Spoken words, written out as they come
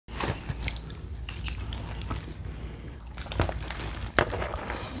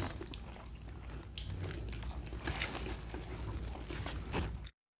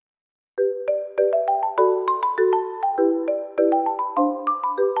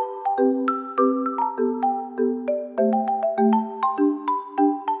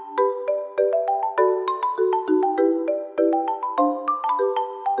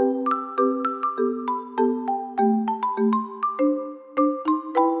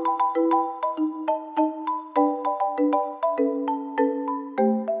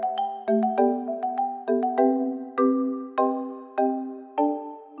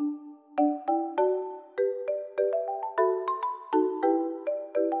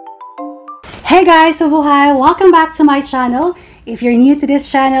Hey guys, Subuhay! Welcome back to my channel. If you're new to this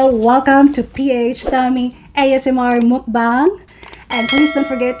channel, welcome to PH Tummy ASMR Mukbang. And please don't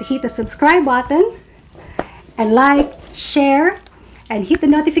forget to hit the subscribe button and like, share, and hit the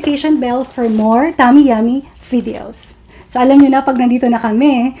notification bell for more tummy yummy videos. So alam nyo na pag nandito na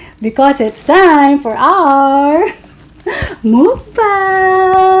kami because it's time for our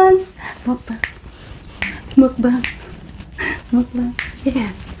mukbang! Mukbang! Mukbang! Mukbang!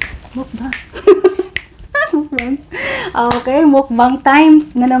 Yeah! Mukbang! Mukbang! Okay, mukbang time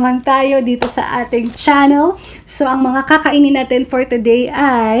na naman tayo dito sa ating channel. So ang mga kakainin natin for today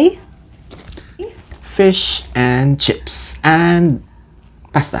ay fish and chips and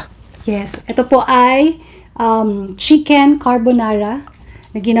pasta. yes, ito po ay chicken carbonara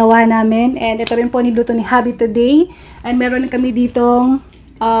na ginawa namin, and ito rin po niluto ni Habi today, and meron kami ditong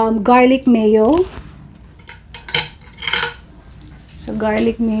garlic mayo. So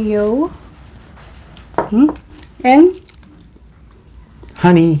garlic mayo and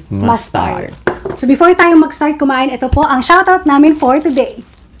Honey mustard. So before tayo mag-start kumain, ito po ang shoutout namin for today.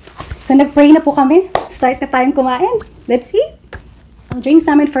 So nag-pray na po kami. Start na tayong kumain. Let's eat! Ang drinks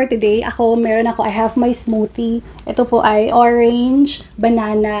namin for today, I have my smoothie. Ito po ay orange,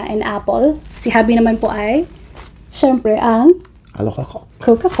 banana, and apple. Si Habi naman po ay, syempre, ang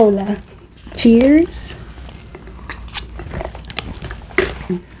Coca-Cola. Cheers!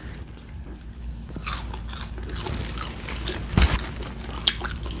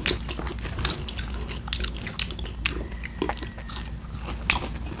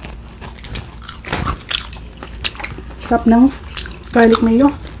 Sarap ng garlic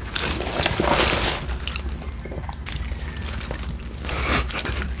mayo.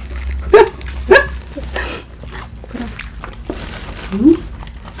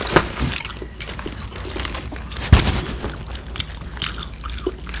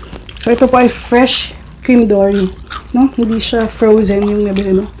 So ito po ay fresh cream Dory, no? Hindi siya frozen yung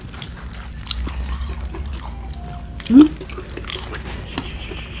nabili mo.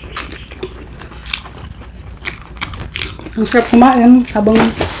 Ang sarap kumain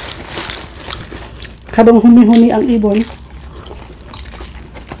habang humi-humi ang ibon.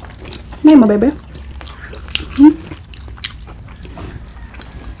 May mabebe.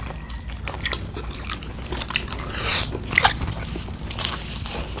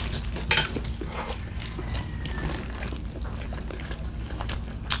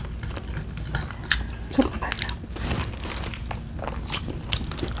 Sarap na pasta.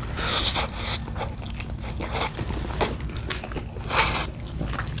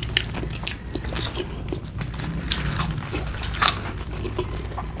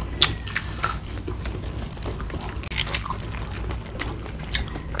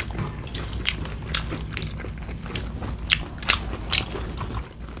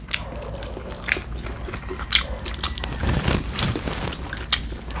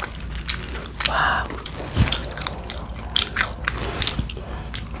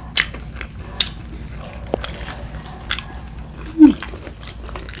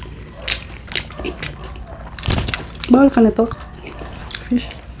 Bawal ka na to. Fish.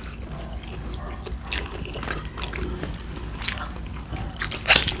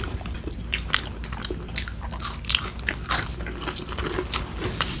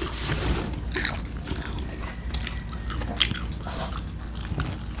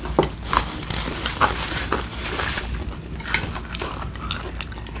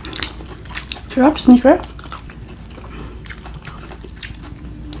 Sarap, sneaker.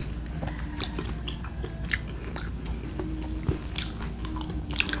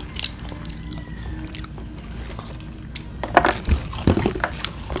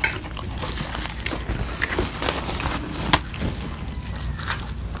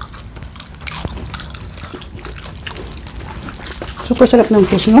 Super sarap ng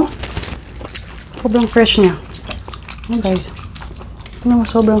fish, no? Sobrang fresh niya. Ayan, guys. Ano,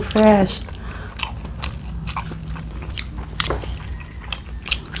 sobrang fresh.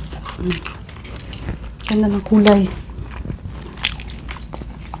 Ganda ng kulay.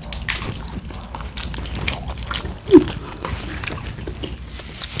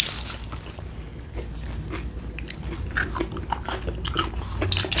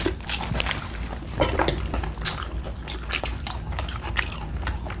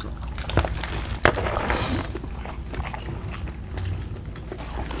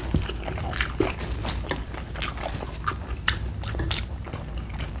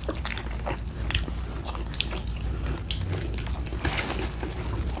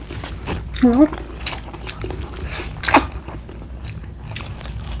 Sarap.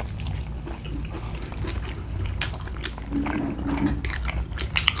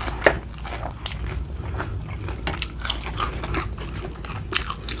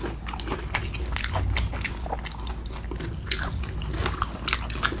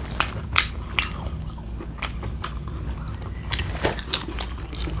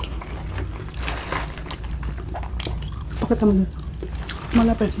 Bakit naman?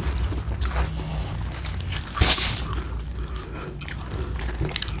 Malapit.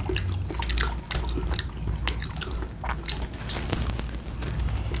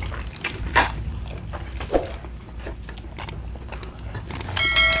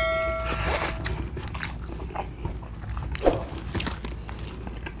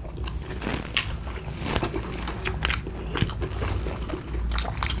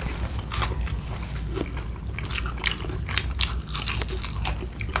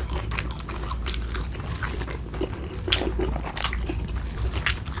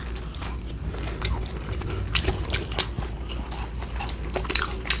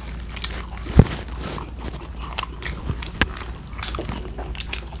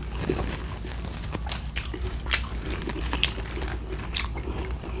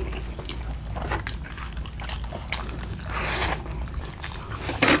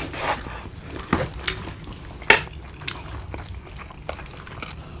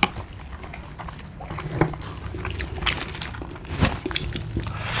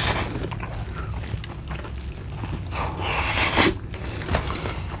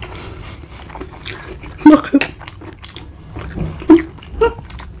 Bakit?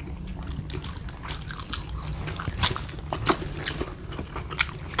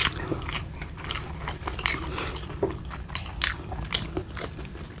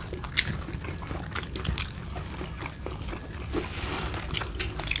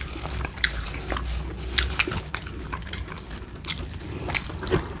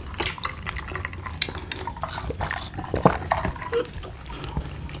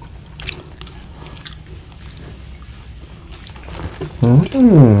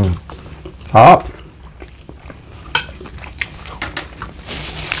 Sarap.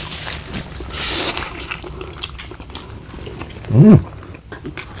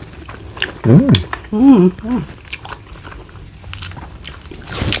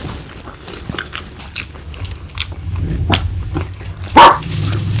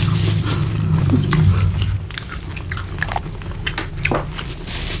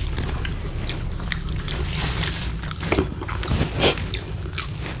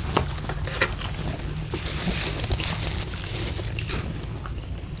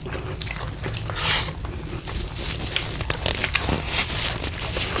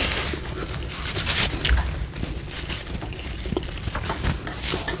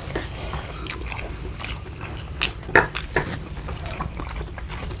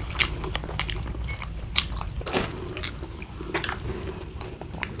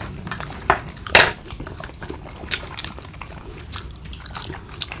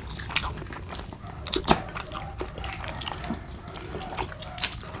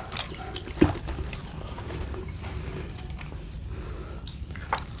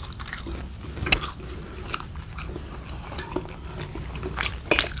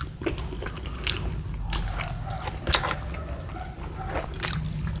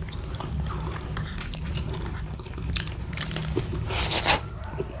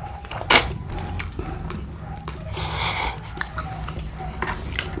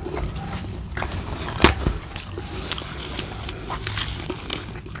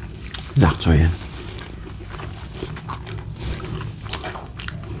 Sakto yan.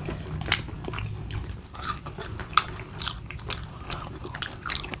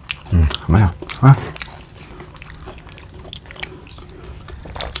 Mayo. Ha?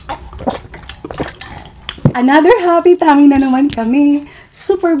 Another happy tummy na naman kami.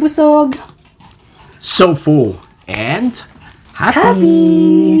 Super busog. So full and happy.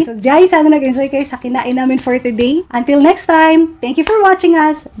 Happy! So, Jai, sana nag-enjoy kayo sa kinain namin for today. Until next time, thank you for watching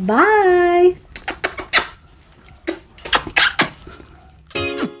us. Bye!